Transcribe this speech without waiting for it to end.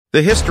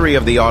The history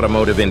of the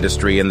automotive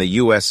industry in the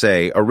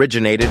USA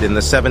originated in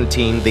the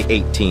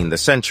 18th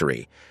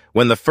century,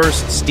 when the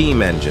first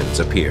steam engines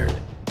appeared.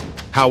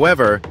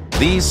 However,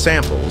 these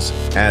samples,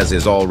 as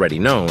is already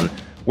known,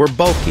 were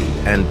bulky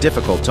and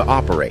difficult to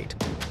operate,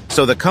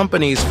 so the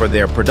companies for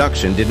their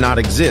production did not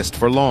exist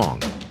for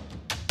long.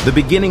 The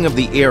beginning of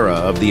the era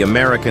of the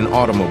American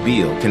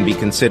automobile can be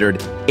considered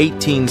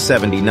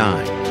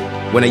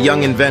 1879, when a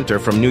young inventor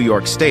from New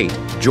York State,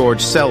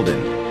 George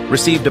Selden,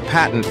 received a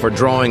patent for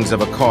drawings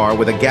of a car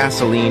with a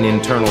gasoline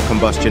internal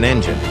combustion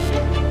engine.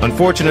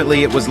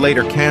 Unfortunately, it was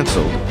later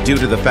canceled due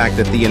to the fact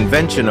that the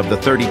invention of the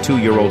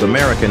 32-year-old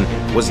American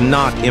was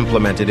not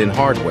implemented in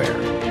hardware.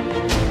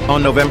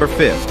 On November 5,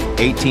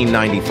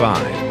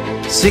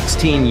 1895,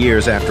 16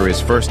 years after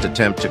his first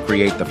attempt to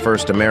create the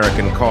first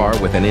American car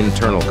with an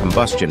internal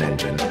combustion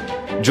engine,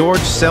 George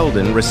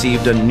Selden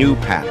received a new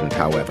patent,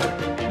 however,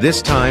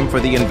 this time for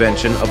the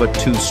invention of a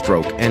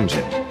two-stroke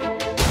engine.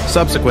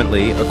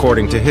 Subsequently,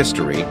 according to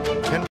history,